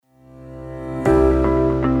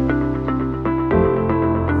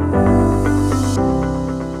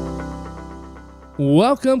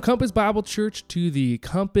Welcome, Compass Bible Church, to the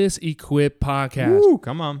Compass Equip podcast. Woo,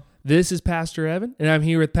 come on. This is Pastor Evan, and I'm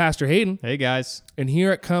here with Pastor Hayden. Hey, guys. And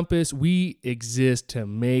here at Compass, we exist to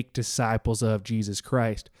make disciples of Jesus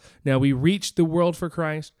Christ. Now, we reach the world for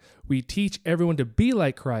Christ, we teach everyone to be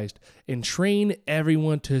like Christ, and train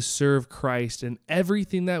everyone to serve Christ. And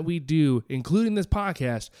everything that we do, including this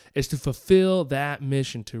podcast, is to fulfill that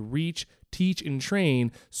mission, to reach, teach, and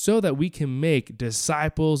train so that we can make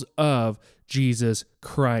disciples of Jesus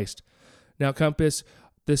Christ. Now, Compass,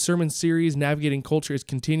 the sermon series, Navigating Culture, is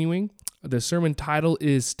continuing. The sermon title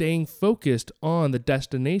is Staying Focused on the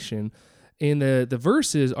Destination. And the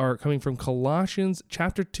verses are coming from Colossians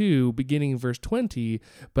chapter 2, beginning in verse 20,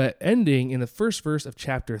 but ending in the first verse of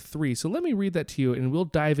chapter 3. So let me read that to you, and we'll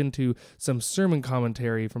dive into some sermon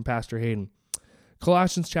commentary from Pastor Hayden.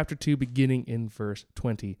 Colossians chapter 2, beginning in verse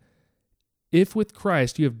 20. If with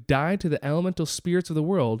Christ you have died to the elemental spirits of the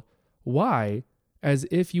world, why, as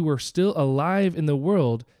if you were still alive in the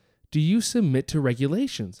world, do you submit to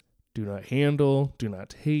regulations? Do not handle, do not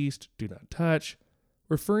taste, do not touch,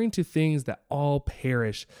 referring to things that all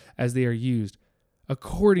perish as they are used,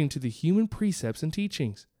 according to the human precepts and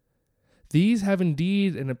teachings. These have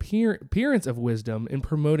indeed an appearance of wisdom in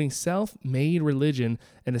promoting self-made religion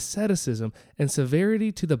and asceticism and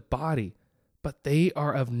severity to the body, but they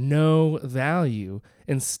are of no value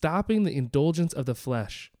in stopping the indulgence of the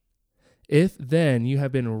flesh. If then you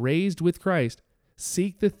have been raised with Christ,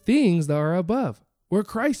 seek the things that are above, where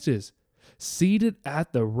Christ is, seated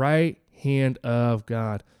at the right hand of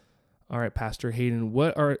God. All right, Pastor Hayden,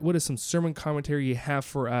 what is some sermon commentary you have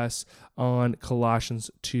for us on Colossians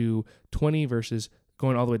 2:20 verses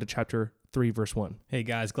going all the way to chapter 3, verse 1? Hey,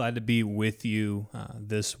 guys, glad to be with you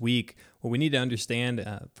this week. What we need to understand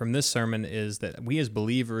from this sermon is that we as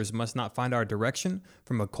believers must not find our direction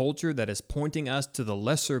from a culture that is pointing us to the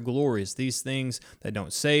lesser glories, these things that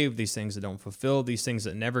don't save, these things that don't fulfill, these things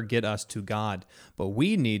that never get us to God. But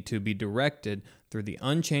we need to be directed through the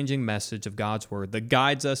unchanging message of God's word that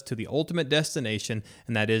guides us to the ultimate destination,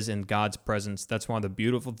 and that is in God's presence. That's one of the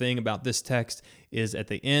beautiful thing about this text is at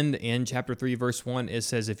the end, in chapter 3, verse 1, it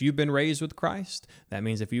says, if you've been raised with Christ, that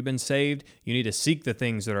means if you've been saved, you need to seek the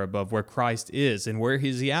things that are above where Christ is. And where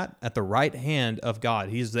is he at? At the right hand of God.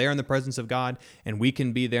 He's there in the presence of God, and we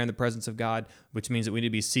can be there in the presence of God, which means that we need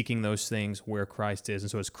to be seeking those things where Christ is.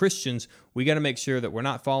 And so as Christians, we got to make sure that we're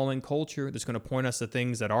not following culture that's going to point us to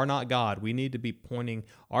things that are not God. We need to be pointing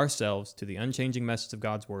ourselves to the unchanging message of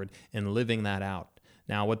God's word and living that out.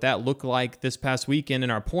 Now, what that looked like this past weekend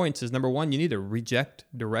in our points is, number one, you need to reject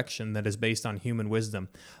direction that is based on human wisdom.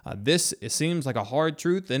 It seems like a hard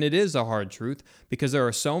truth, and it is a hard truth, because there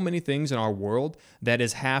are so many things in our world that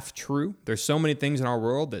is half true. There's so many things in our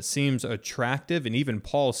world that seems attractive, and even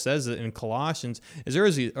Paul says it in Colossians,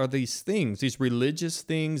 are these things, these religious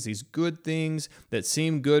things, these good things that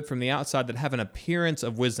seem good from the outside that have an appearance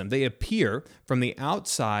of wisdom. They appear from the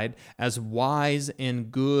outside as wise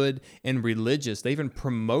and good and religious. They even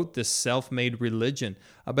promote this self-made religion.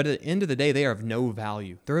 But at the end of the day, they are of no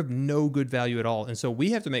value. They're of no good value at all. And so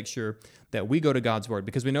we have to make sure that we go to God's word,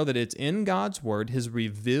 because we know that it's in God's word, his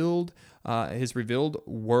revealed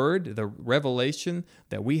word, the revelation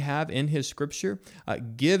that we have in his scripture,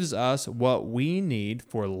 gives us what we need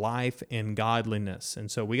for life and godliness. And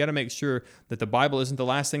so we got to make sure that the Bible isn't the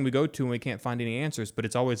last thing we go to when we can't find any answers, but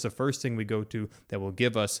it's always the first thing we go to that will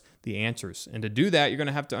give us the answers. And to do that, you're going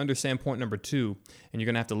to have to understand point number 2, and you're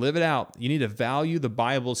going to have to live it out. You need to value the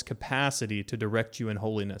Bible's capacity to direct you in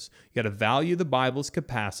holiness. You got to value the Bible's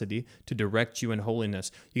capacity to direct you in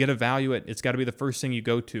holiness. You got to value it. It's got to be the first thing you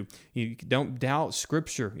go to. You don't doubt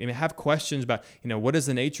Scripture. You have questions about, what is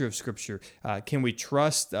the nature of Scripture? Can we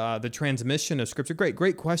trust the transmission of Scripture?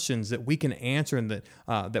 Great questions that we can answer, and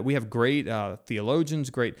that we have great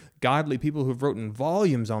theologians, great godly people who've written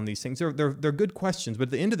volumes on these things. They're good questions, but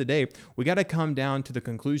at the end of the day, we got to come down to the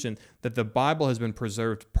conclusion that the Bible has been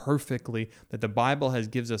preserved perfectly, that the Bible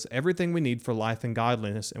gives us everything we need for life and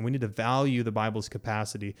godliness, and we need to value the Bible's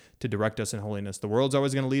capacity to direct us in holiness. The world's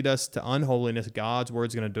always going to lead us to unholiness. God's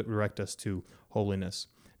word's going to direct us to holiness.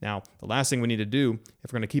 Now, the last thing we need to do,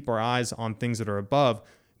 if we're going to keep our eyes on things that are above,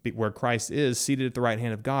 where Christ is seated at the right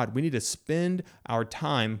hand of God, we need to spend our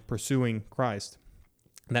time pursuing Christ.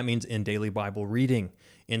 That means in daily Bible reading,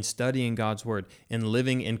 in studying God's word, in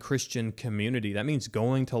living in Christian community. That means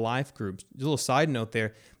going to life groups. Just a little side note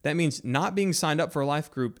there. That means not being signed up for a life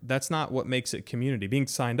group. That's not what makes it community. Being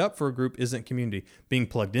signed up for a group isn't community. Being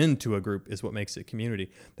plugged into a group is what makes it community.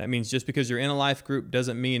 That means just because you're in a life group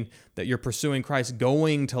doesn't mean that you're pursuing Christ.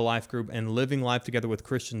 Going to life group and living life together with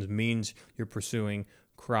Christians means you're pursuing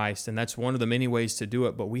Christ. And that's one of the many ways to do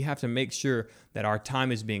it. But we have to make sure that our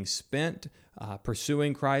time is being spent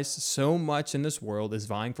pursuing Christ. So much in this world is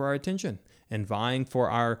vying for our attention and vying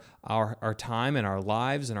for our time and our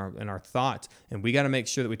lives and our thoughts. And we got to make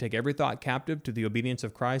sure that we take every thought captive to the obedience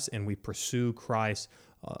of Christ, and we pursue Christ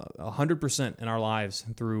 100% in our lives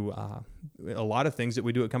through a lot of things that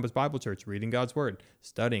we do at Compass Bible Church: reading God's Word,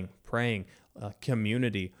 studying, praying,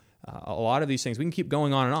 community, a lot of these things. We can keep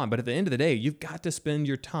going on and on, but at the end of the day, you've got to spend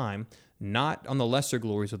your time not on the lesser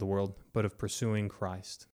glories of the world, but of pursuing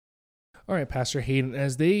Christ. All right, Pastor Hayden,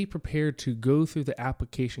 as they prepare to go through the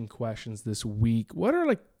application questions this week, what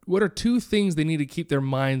are two things they need to keep their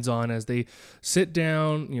minds on as they sit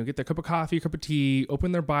down, get their cup of coffee, cup of tea,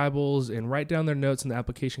 open their Bibles, and write down their notes and the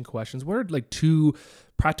application questions? What are two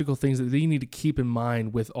practical things that they need to keep in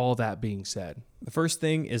mind with all that being said? The first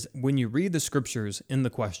thing is, when you read the scriptures in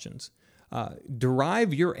the questions,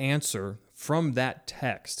 derive your answer from that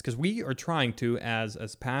text, because we are trying to,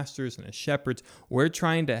 as pastors and as shepherds, we're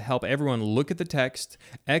trying to help everyone look at the text,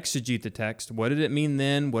 exegete the text. What did it mean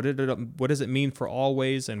then? What does it mean for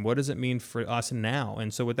always? And what does it mean for us now?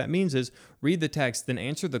 And so what that means is, read the text, then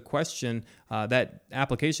answer the question, that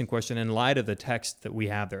application question, in light of the text that we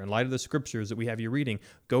have there, in light of the scriptures that we have you reading.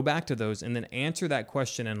 Go back to those and then answer that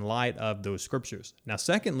question in light of those scriptures. Now,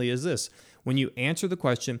 secondly is this: when you answer the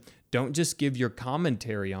question, don't just give your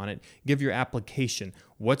commentary on it, give your application.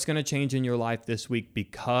 What's going to change in your life this week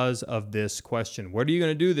because of this question? What are you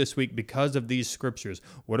going to do this week because of these scriptures?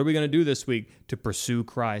 What are we going to do this week to pursue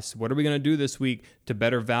Christ? What are we going to do this week to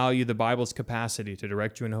better value the Bible's capacity to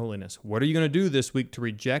direct you in holiness? What are you going to do this week to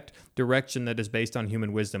reject direction that is based on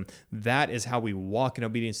human wisdom? That is how we walk in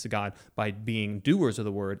obedience to God, by being doers of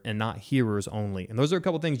the word and not hearers only. And those are a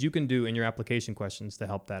couple things you can do in your application questions to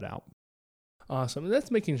help that out. Awesome. And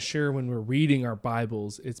that's making sure when we're reading our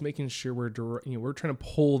Bibles, it's making sure we're trying to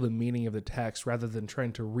pull the meaning of the text rather than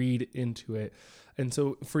trying to read into it. And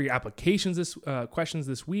so for your applications, questions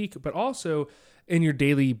this week, but also in your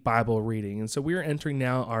daily Bible reading. And so we're entering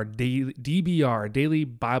now our DBR, Daily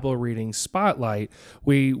Bible Reading Spotlight.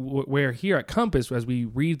 Where here at Compass, as we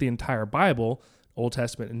read the entire Bible, Old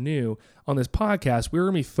Testament and New, on this podcast, we're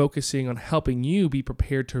going to be focusing on helping you be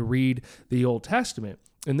prepared to read the Old Testament.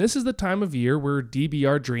 And this is the time of year where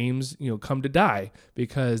DBR dreams, come to die,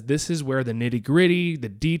 because this is where the nitty-gritty, the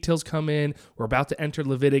details come in. We're about to enter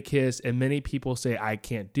Leviticus, and many people say, I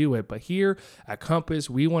can't do it. But here at Compass,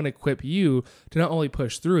 we want to equip you to not only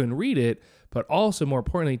push through and read it, but also, more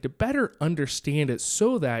importantly, to better understand it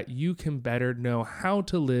so that you can better know how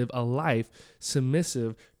to live a life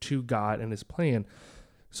submissive to God and His plan.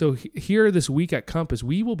 So here this week at Compass,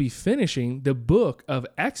 we will be finishing the book of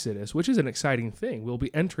Exodus, which is an exciting thing. We'll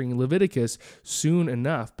be entering Leviticus soon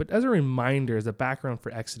enough. But as a reminder, as a background for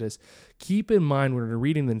Exodus, keep in mind when we're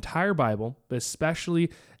reading the entire Bible, but especially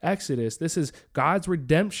Exodus, this is God's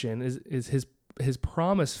redemption, is his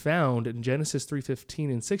promise found in Genesis 3:15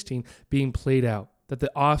 and 16 being played out. That the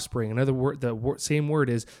offspring, another word, same word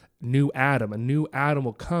is new Adam. A new Adam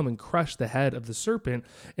will come and crush the head of the serpent.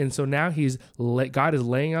 And so now God is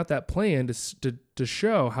laying out that plan to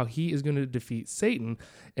show how He is going to defeat Satan.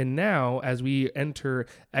 And now, as we enter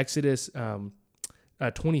Exodus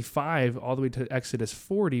 25 all the way to Exodus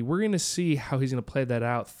 40, we're going to see how He's going to play that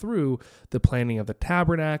out through the planning of the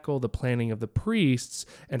tabernacle, the planning of the priests,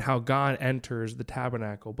 and how God enters the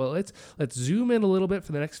tabernacle. But let's zoom in a little bit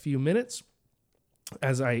for the next few minutes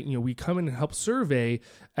as we come in and help survey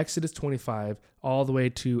Exodus 25 all the way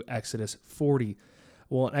to Exodus 40.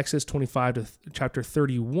 Well, in Exodus 25 to chapter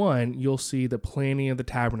 31, you'll see the planning of the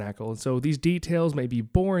tabernacle. And so these details may be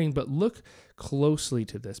boring, but look closely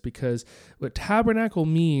to this, because what tabernacle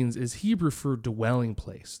means is Hebrew for dwelling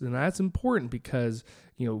place. And that's important because,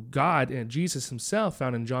 God and Jesus Himself,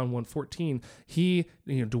 found in John 1:14, He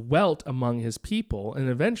dwelt among His people, and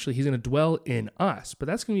eventually He's going to dwell in us. But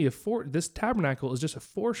that's going to be this tabernacle is just a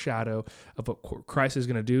foreshadow of what Christ is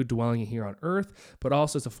going to do, dwelling here on earth, but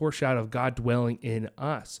also it's a foreshadow of God dwelling in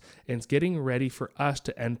us. And it's getting ready for us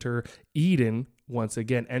to enter Eden once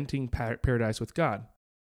again, entering paradise with God.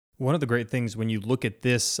 One of the great things when you look at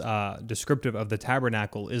this descriptive of the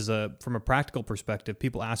tabernacle is from a practical perspective.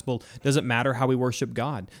 People ask, well, does it matter how we worship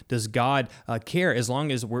God? Does God care as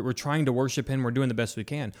long as we're trying to worship Him, we're doing the best we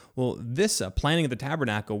can? Well, this planning of the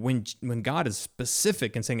tabernacle, when God is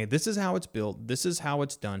specific and saying, hey, this is how it's built, this is how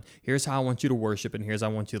it's done, here's how I want you to worship, and here's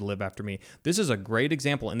how I want you to live after me. This is a great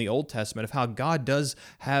example in the Old Testament of how God does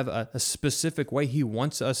have a specific way He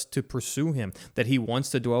wants us to pursue Him, that He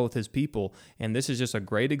wants to dwell with His people. And this is just a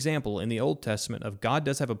great example example in the Old Testament of God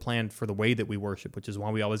does have a plan for the way that we worship, which is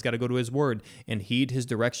why we always got to go to his word and heed his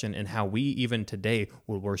direction and how we even today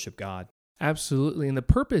will worship God. Absolutely. And the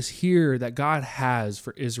purpose here that God has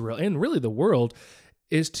for Israel and really the world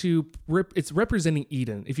is it's representing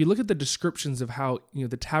Eden. If you look at the descriptions of how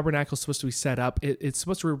the tabernacle is supposed to be set up, it's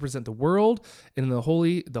supposed to represent the world, and the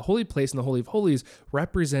holy place and the Holy of Holies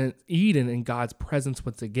represent Eden and God's presence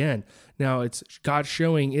once again. Now it's God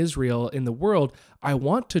showing Israel in the world, I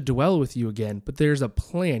want to dwell with you again, but there's a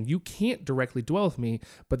plan. You can't directly dwell with me,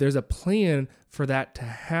 but there's a plan for that to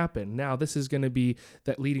happen. Now, this is going to be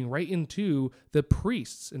that leading right into the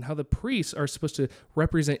priests and how the priests are supposed to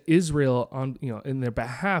represent Israel on, in their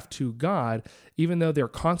behalf to God, even though they're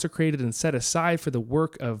consecrated and set aside for the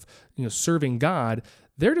work of, serving God.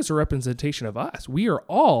 They're just a representation of us. We are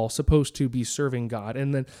all supposed to be serving God,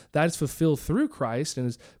 and then that is fulfilled through Christ. And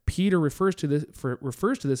as Peter refers to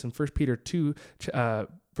this in 1 Peter 2,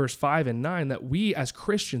 verse 5 and 9, that we as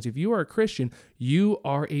Christians, if you are a Christian, you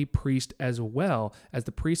are a priest as well. As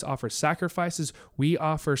the priest offers sacrifices, we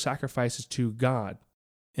offer sacrifices to God.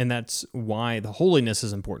 And that's why the holiness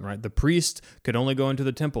is important, right? The priest could only go into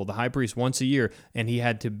the temple, the high priest, once a year, and he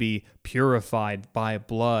had to be purified by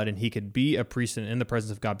blood, and he could be a priest in the presence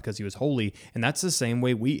of God because he was holy. And that's the same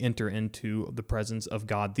way we enter into the presence of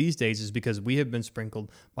God these days, is because we have been sprinkled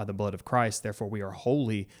by the blood of Christ. Therefore, we are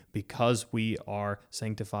holy because we are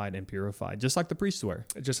sanctified and purified, just like the priests were.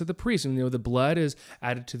 Just like the priests, the blood is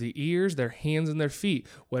added to the ears, their hands, and their feet.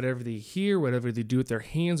 Whatever they hear, whatever they do with their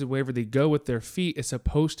hands, and wherever they go with their feet is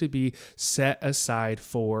supposed to be set aside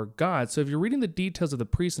for God. So if you're reading the details of the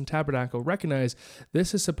priest and tabernacle, recognize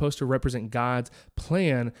this is supposed to represent God's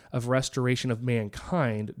plan of restoration of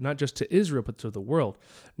mankind, not just to Israel, but to the world.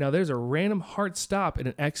 Now there's a random hard stop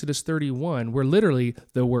in Exodus 31 where literally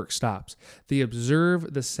the work stops. They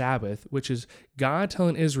observe the Sabbath, which is God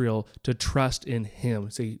telling Israel to trust in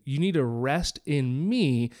him. Say, you need to rest in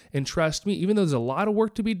me and trust me. Even though there's a lot of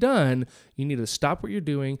work to be done, you need to stop what you're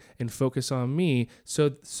doing and focus on me so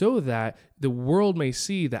that the world may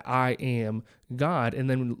see that I am God. And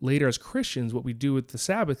then later as Christians, what we do with the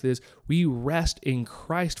Sabbath is we rest in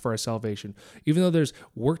Christ for our salvation. Even though there's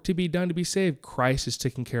work to be done to be saved, Christ is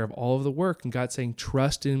taking care of all of the work. And God's saying,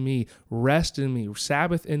 trust in me, rest in me,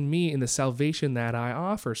 Sabbath in me, in the salvation that I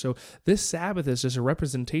offer. So this Sabbath is just a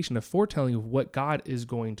representation, a foretelling of what God is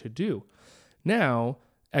going to do. Now,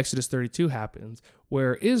 Exodus 32 happens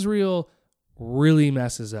where Israel really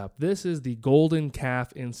messes up. This is the golden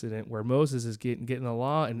calf incident where Moses is getting the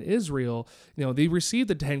law, and Israel, they receive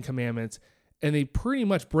the 10 commandments and they pretty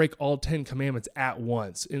much break all 10 commandments at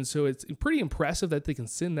once. And so it's pretty impressive that they can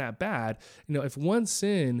sin that bad. If one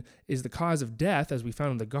sin is the cause of death, as we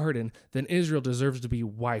found in the garden, then Israel deserves to be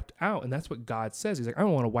wiped out. And that's what God says. He's like, I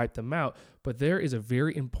don't want to wipe them out. But there is a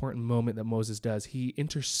very important moment that Moses does. He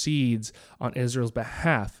intercedes on Israel's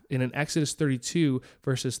behalf. And in Exodus 32,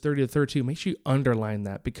 verses 30 to 32, make sure you underline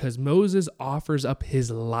that, because Moses offers up his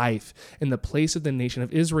life in the place of the nation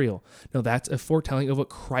of Israel. Now, that's a foretelling of what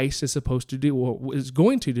Christ is supposed to do, or is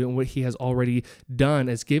going to do, and what he has already done,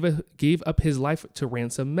 as gave up his life to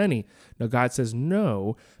ransom many. Now, God says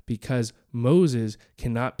no, because Moses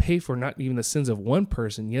cannot pay for not even the sins of one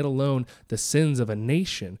person, yet alone the sins of a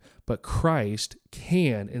nation, but Christ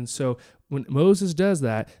can. And so when Moses does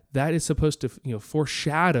that, that is supposed to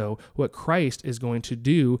foreshadow what Christ is going to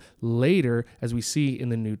do later, as we see in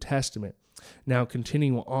the New Testament. Now,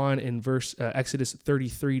 continuing on in Exodus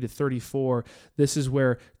 33 to 34, this is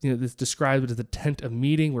where this described as the tent of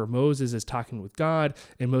meeting, where Moses is talking with God,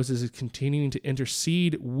 and Moses is continuing to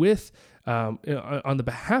intercede with on the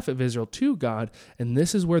behalf of Israel to God, and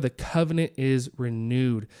this is where the covenant is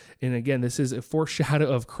renewed. And again, this is a foreshadow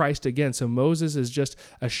of Christ again. So Moses is just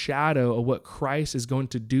a shadow of what Christ is going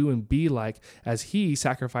to do and be like as he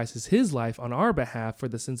sacrifices his life on our behalf for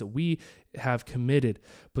the sins that we have committed.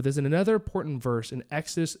 But there's another important verse in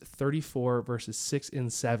Exodus 34, verses 6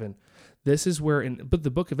 and 7. This is where in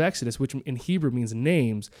the book of Exodus, which in Hebrew means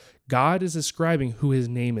names, God is describing who his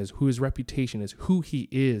name is, who his reputation is, who he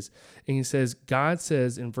is. And he says, God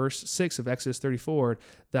says in verse 6 of Exodus 34,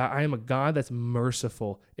 that I am a God that's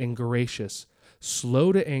merciful and gracious,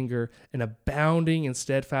 slow to anger, and abounding in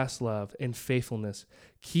steadfast love and faithfulness,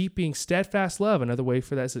 keeping steadfast love, another way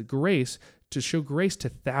for that is grace, to show grace to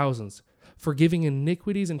thousands, forgiving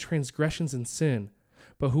iniquities and transgressions and sin,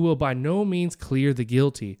 but who will by no means clear the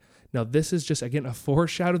guilty. Now, this is just, again, a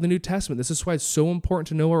foreshadow of the New Testament. This is why it's so important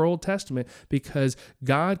to know our Old Testament, because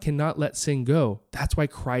God cannot let sin go. That's why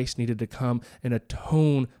Christ needed to come and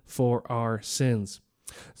atone for our sins.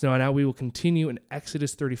 So now we will continue in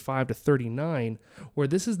Exodus 35 to 39, where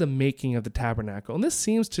this is the making of the tabernacle. And this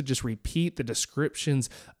seems to just repeat the descriptions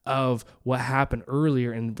of what happened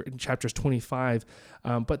earlier in chapters 25.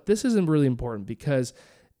 But this isn't really important because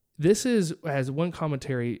this is, as one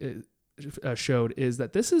commentary showed, is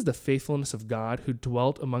that this is the faithfulness of God who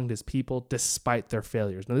dwelt among his people despite their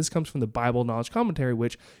failures. Now, this comes from the Bible Knowledge Commentary,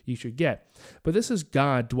 which you should get. But this is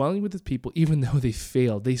God dwelling with his people even though they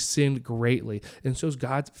failed. They sinned greatly. And shows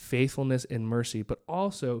God's faithfulness and mercy. But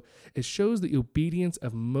also, it shows the obedience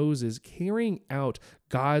of Moses carrying out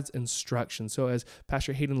God's instructions. So as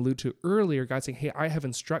Pastor Hayden alluded to earlier, God saying, hey, I have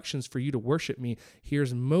instructions for you to worship me.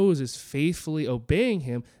 Here's Moses faithfully obeying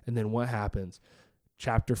him. And then what happens?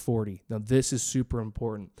 Chapter 40. Now, this is super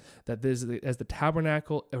important. That this, as the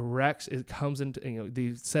tabernacle erects, it comes into,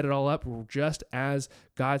 they set it all up just as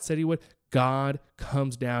God said he would. God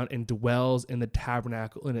comes down and dwells in the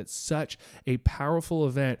tabernacle. And it's such a powerful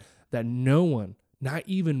event that no one, not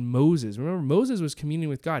even Moses, remember Moses was communing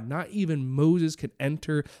with God, not even Moses could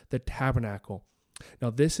enter the tabernacle.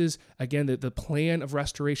 Now, this is, again, the plan of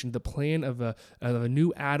restoration, the plan of a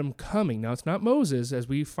new Adam coming. Now, it's not Moses, as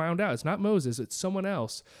we found out. It's not Moses. It's someone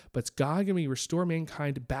else. But it's God going to restore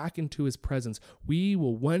mankind back into his presence. We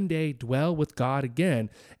will one day dwell with God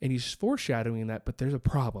again. And he's foreshadowing that, but there's a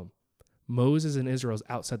problem. Moses and Israel is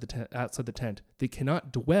outside the tent. They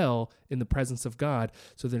cannot dwell in the presence of God.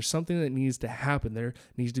 So there's something that needs to happen. There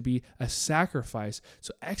needs to be a sacrifice.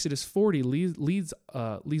 So Exodus 40 leads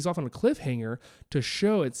off on a cliffhanger to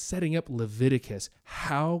show it's setting up Leviticus.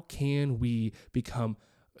 How can we become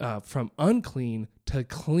from unclean to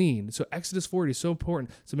clean? So Exodus 40 is so important.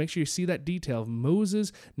 So make sure you see that detail of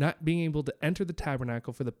Moses not being able to enter the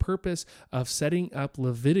tabernacle for the purpose of setting up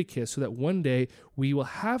Leviticus so that one day we will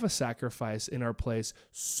have a sacrifice in our place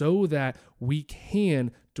so that we can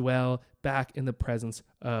dwell back in the presence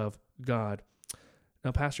of God.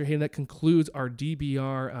 Now, Pastor Hayden, that concludes our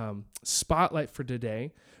DBR spotlight for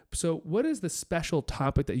today. So what is the special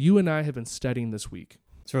topic that you and I have been studying this week?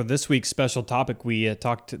 So this week's special topic we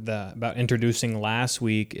talked about introducing last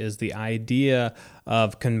week is the idea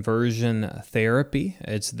of conversion therapy.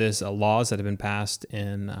 It's this laws that have been passed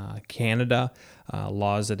in Canada,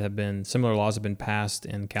 similar laws have been passed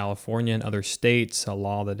in California and other states. A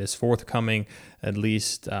law that is forthcoming, at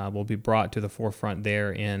least, will be brought to the forefront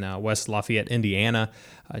there in West Lafayette, Indiana.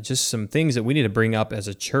 Just some things that we need to bring up as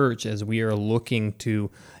a church as we are looking to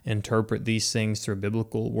interpret these things through a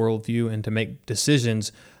biblical worldview and to make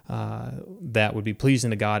decisions that would be pleasing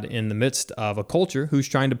to God in the midst of a culture who's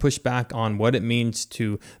trying to push back on what it means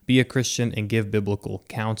to be a Christian and give biblical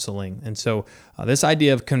counseling. And so this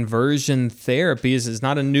idea of conversion therapy is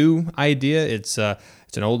not a new idea. It's an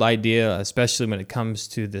old idea, especially when it comes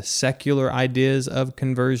to the secular ideas of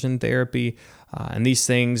conversion therapy. And these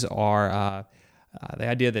things are the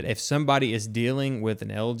idea that if somebody is dealing with an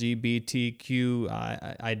LGBTQ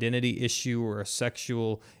identity issue or a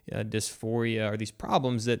seffual dysphoria or these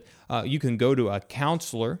problems, that you can go to a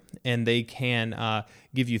counselor and they can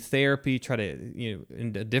give you therapy, try to,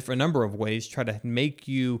 in a different number of ways, try to make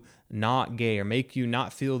you not gay or make you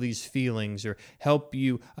not feel these feelings or help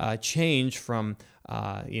you change from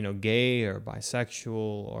gay or bisexual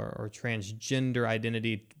or transgender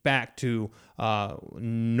identity back to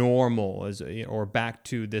normal, or back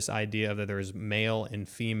to this idea that there is male and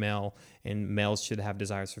female, and males should have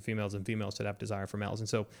desires for females and females should have desire for males. And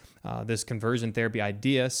so this conversion therapy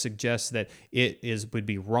idea suggests that would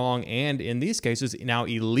be wrong and in these cases now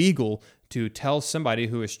illegal to tell somebody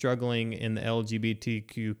who is struggling in the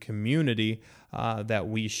LGBTQ community that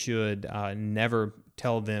we should never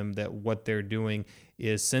tell them that what they're doing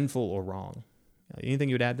is sinful or wrong. Anything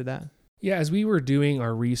you would add to that? Yeah, as we were doing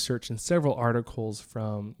our research in several articles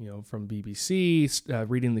from BBC,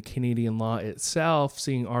 reading the Canadian law itself,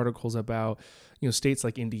 seeing articles about states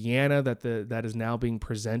like Indiana that is now being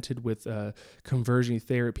presented with a conversion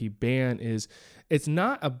therapy ban, it's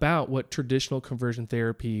not about what traditional conversion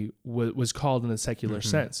therapy was called in the secular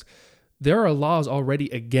sense. There are laws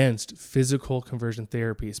already against physical conversion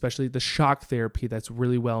therapy, especially the shock therapy that's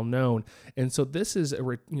really well known. And so this is,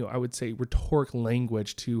 I would say, rhetoric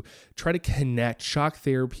language to try to connect shock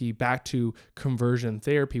therapy back to conversion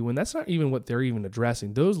therapy when that's not even what they're even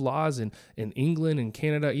addressing. Those laws in England and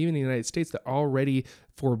Canada, even the United States, that already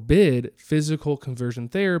forbid physical conversion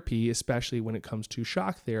therapy, especially when it comes to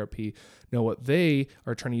shock therapy. Now, what they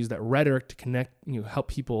are trying to use that rhetoric to connect, help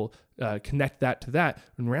people connect that to that.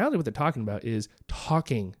 In reality, what they're talking about is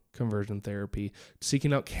talking conversion therapy,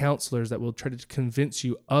 seeking out counselors that will try to convince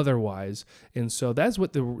you otherwise. And so that's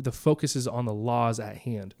what the focus is on, the laws at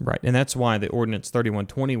hand. Right. And that's why the Ordinance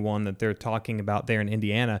 3121 that they're talking about there in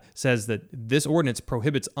Indiana says that this ordinance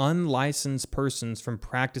prohibits unlicensed persons from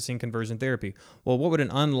practicing conversion therapy. Well, what would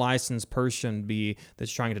an unlicensed person be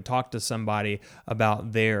that's trying to talk to somebody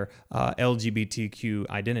about their LGBTQ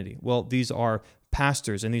identity? Well, these are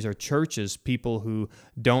pastors, and these are churches, people who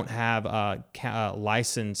don't have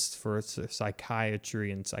license for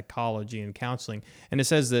psychiatry and psychology and counseling. And it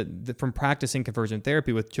says that from practicing conversion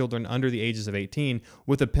therapy with children under the ages of 18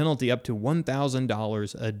 with a penalty up to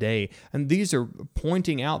 $1,000 a day. And these are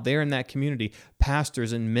pointing out there in that community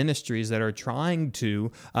pastors and ministries that are trying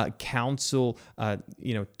to counsel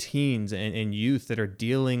teens and youth that are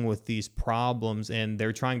dealing with these problems, and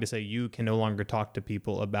they're trying to say you can no longer talk to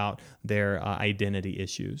people about their identity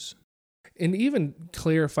issues. And even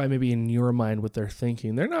clarify maybe in your mind what they're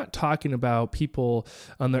thinking. They're not talking about people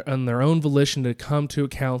on their own volition to come to a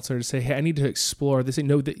counselor to say, hey, I need to explore. They say,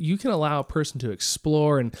 no, that you can allow a person to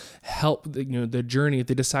explore and help the journey. If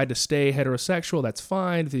they decide to stay heterosexual, that's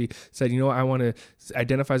fine. If they said, I want to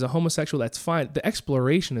identify as a homosexual, that's fine. The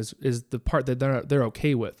exploration is the part that they're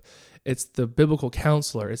okay with. It's the biblical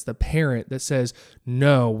counselor. It's the parent that says,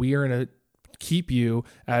 no, we are in a keep you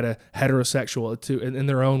at a heterosexual, to in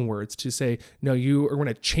their own words, to say, no, you are going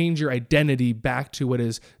to change your identity back to what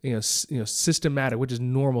is systematic, which is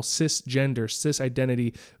normal, cisgender, cis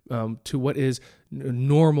identity, to what is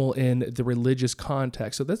normal in the religious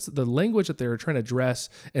context. So that's the language that they're trying to address,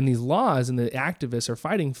 and these laws and the activists are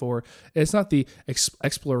fighting for. It's not the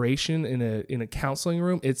exploration in a counseling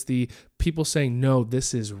room. It's the people saying, no,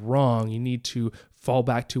 this is wrong. You need to fall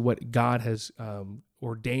back to what God has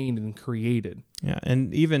ordained and created. Yeah,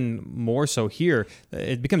 and even more so here,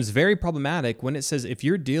 it becomes very problematic when it says if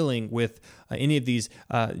you're dealing with any of these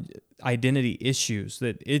identity issues,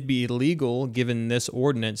 that it'd be illegal, given this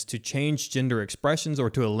ordinance, to change gender expressions or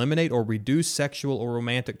to eliminate or reduce sexual or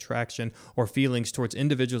romantic attraction or feelings towards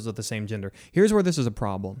individuals of the same gender. Here's where this is a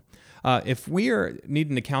problem. If we are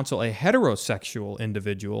needing to counsel a heterosexual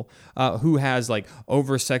individual who has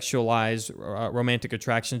over-sexualized romantic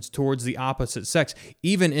attractions towards the opposite sex,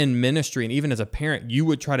 even in ministry and even as a parent, you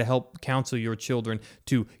would try to help counsel your children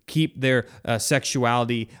to keep their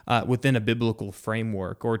sexuality within a biblical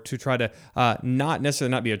framework, or to try to not necessarily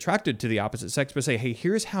not be attracted to the opposite sex, but say, hey,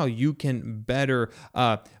 here's how you can better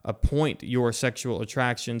point your sexual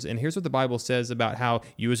attractions, and here's what the Bible says about how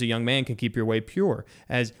you as a young man can keep your way pure,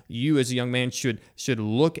 as you as a young man should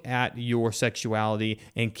look at your sexuality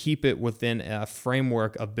and keep it within a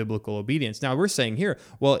framework of biblical obedience. Now, we're saying here,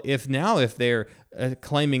 well, if they're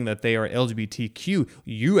claiming that they are LGBTQ,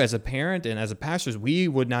 you as a parent and as a pastor, we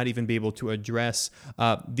would not even be able to address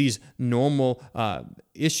these normal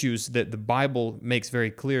issues that the Bible makes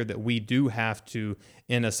very clear that we do have to,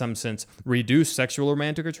 in some sense, reduce sexual or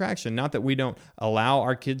romantic attraction. Not that we don't allow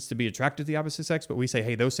our kids to be attracted to the opposite sex, but we say,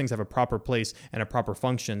 hey, those things have a proper place and a proper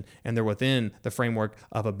function, and they're within the framework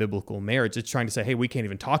of a biblical marriage. It's trying to say, hey, we can't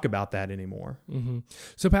even talk about that anymore. Mm-hmm.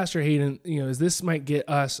 So, Pastor Hayden, as this might get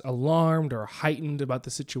us alarmed or heightened about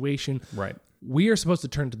the situation, right? We are supposed to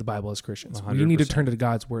turn to the Bible as Christians. 100%. We need to turn to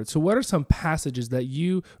God's word. So what are some passages that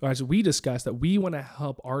as we discussed, that we want to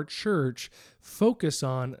help our church focus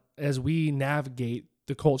on as we navigate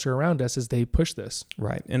the culture around us as they push this?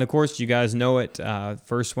 Right. And of course, you guys know it.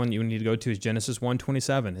 First one you need to go to is Genesis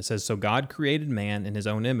 1:27. It says, so God created man in his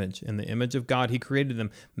own image. In the image of God, he created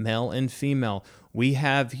them, male and female. We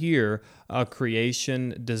have here a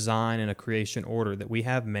creation design and a creation order, that we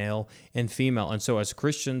have male and female. And so as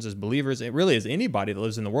Christians, as believers, it really is anybody that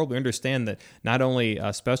lives in the world, we understand that not only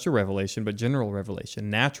special revelation, but general revelation,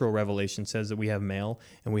 natural revelation says that we have male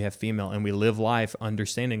and we have female, and we live life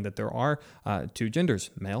understanding that there are two genders,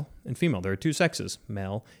 male and female. There are two sexes,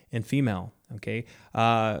 male and female. Okay.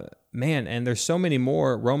 And there's so many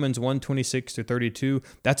more. Romans 1:26-32.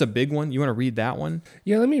 That's a big one. You want to read that one?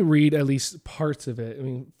 Yeah, let me read at least parts of it. I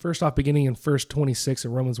mean, first off, beginning in verse 26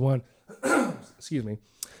 of Romans 1. Excuse me.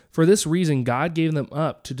 For this reason, God gave them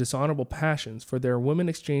up to dishonorable passions, for their women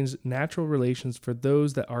exchanged natural relations for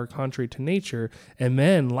those that are contrary to nature, and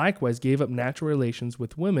men likewise gave up natural relations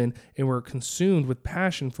with women and were consumed with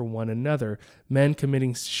passion for one another, men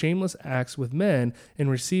committing shameless acts with men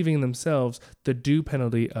and receiving themselves the due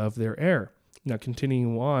penalty of their error. Now,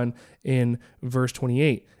 continuing on in verse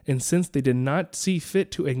 28, and since they did not see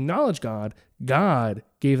fit to acknowledge God, God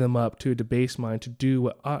gave them up to a debased mind to do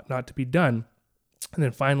what ought not to be done. And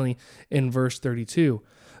then finally, in verse 32,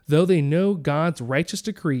 though they know God's righteous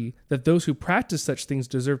decree that those who practice such things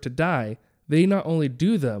deserve to die, they not only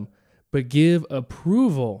do them, but give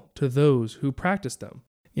approval to those who practice them.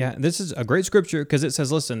 Yeah, this is a great scripture because it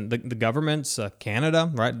says, listen, the governments, Canada,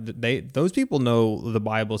 right? Those people know the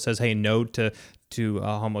Bible says, hey, no to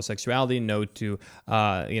homosexuality, no to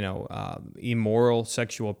immoral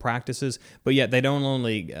sexual practices, but yet they don't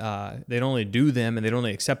only do them and they don't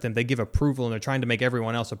only accept them, they give approval, and they're trying to make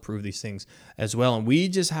everyone else approve these things as well. And we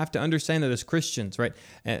just have to understand that as Christians, right?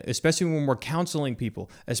 Especially when we're counseling people,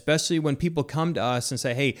 especially when people come to us and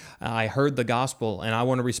say, hey, I heard the gospel and I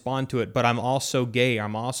want to respond to it, but I'm also gay,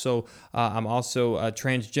 I'm also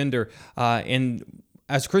transgender, and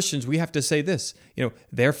as Christians, we have to say this,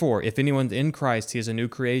 therefore, if anyone's in Christ, he is a new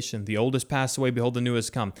creation. The old has passed away, behold, the new has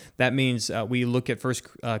come. That means we look at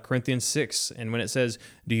 1 Corinthians 6, and when it says,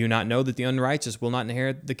 do you not know that the unrighteous will not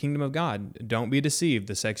inherit the kingdom of God? Don't be deceived.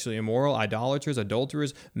 The sexually immoral, idolaters,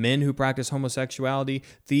 adulterers, men who practice homosexuality,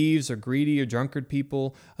 thieves or greedy or drunkard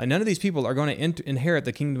people, none of these people are going to inherit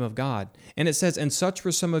the kingdom of God. And it says, and such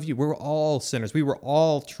were some of you. We're all sinners. We were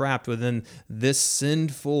all trapped within this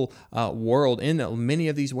sinful world in many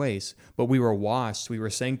of these ways, but we were washed, we were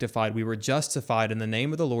sanctified, we were justified in the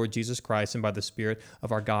name of the Lord Jesus Christ and by the Spirit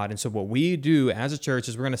of our God. And so what we do as a church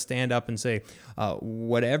is we're going to stand up and say,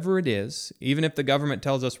 whatever it is, even if the government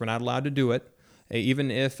tells us we're not allowed to do it,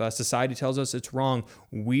 even if society tells us it's wrong,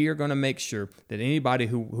 we are going to make sure that anybody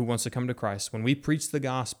who wants to come to Christ, when we preach the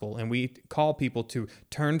gospel and we call people to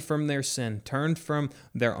turn from their sin, turn from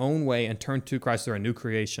their own way and turn to Christ, they're a new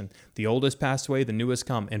creation. The old has passed away, the new has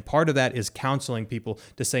come. And part of that is counseling people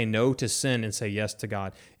to say no to sin and say yes to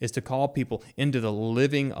God, is to call people into the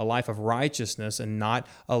living a life of righteousness and not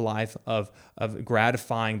a life of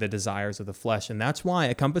gratifying the desires of the flesh. And that's why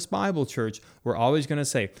at Compass Bible Church, we're always going to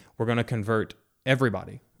say, we're going to convert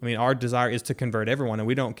everybody. I mean, our desire is to convert everyone, and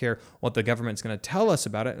we don't care what the government's going to tell us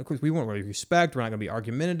about it. Of course, we want respect. We're not going to be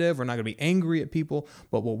argumentative. We're not going to be angry at people.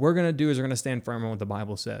 But what we're going to do is we're going to stand firm on what the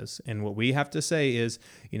Bible says. And what we have to say is,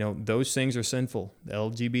 those things are sinful. The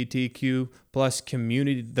LGBTQ plus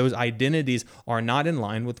community, those identities are not in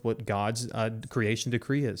line with what God's creation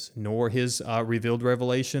decree is, nor his revealed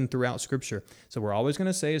revelation throughout Scripture. So we're always going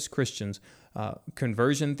to say as Christians,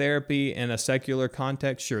 conversion therapy in a secular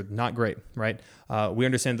context, sure, not great, right? We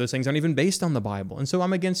understand those things aren't even based on the Bible. And so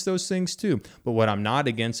I'm against those things too. But what I'm not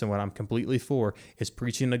against and what I'm completely for is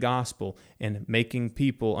preaching the gospel and making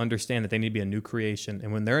people understand that they need to be a new creation.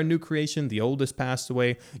 And when they're a new creation, the old has passed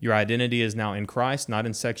away. Your identity is now in Christ, not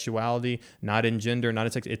in sexuality, not in gender, not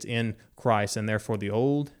in sex. It's in Christ. And therefore the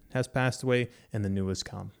old has passed away and the new has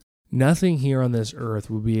come. Nothing here on this earth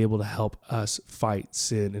will be able to help us fight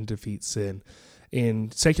sin and defeat sin.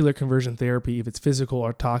 In secular conversion therapy, if it's physical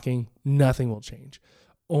or talking, nothing will change.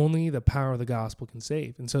 Only the power of the gospel can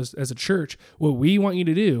save. And so as a church, what we want you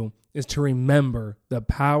to do is to remember the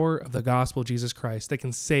power of the gospel of Jesus Christ that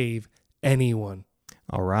can save anyone.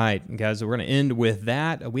 All right, guys, we're going to end with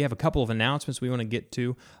that. We have a couple of announcements we want to get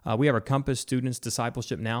to. We have our Compass Students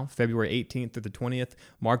Discipleship Now, February 18th through the 20th.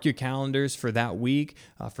 Mark your calendars for that week.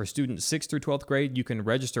 For students 6th through 12th grade, you can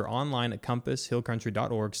register online at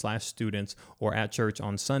compasshillcountry.org/students or at church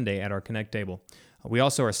on Sunday at our Connect table. We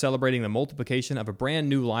also are celebrating the multiplication of a brand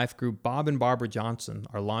new life group. Bob and Barbara Johnson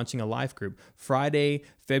are launching a life group Friday,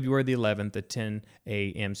 February the 11th at 10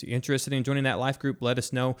 a.m. So if you're interested in joining that life group, let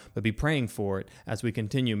us know, but be praying for it as we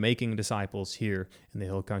continue making disciples here in the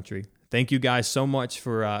Hill Country. Thank you guys so much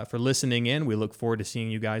for listening in. We look forward to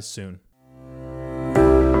seeing you guys soon.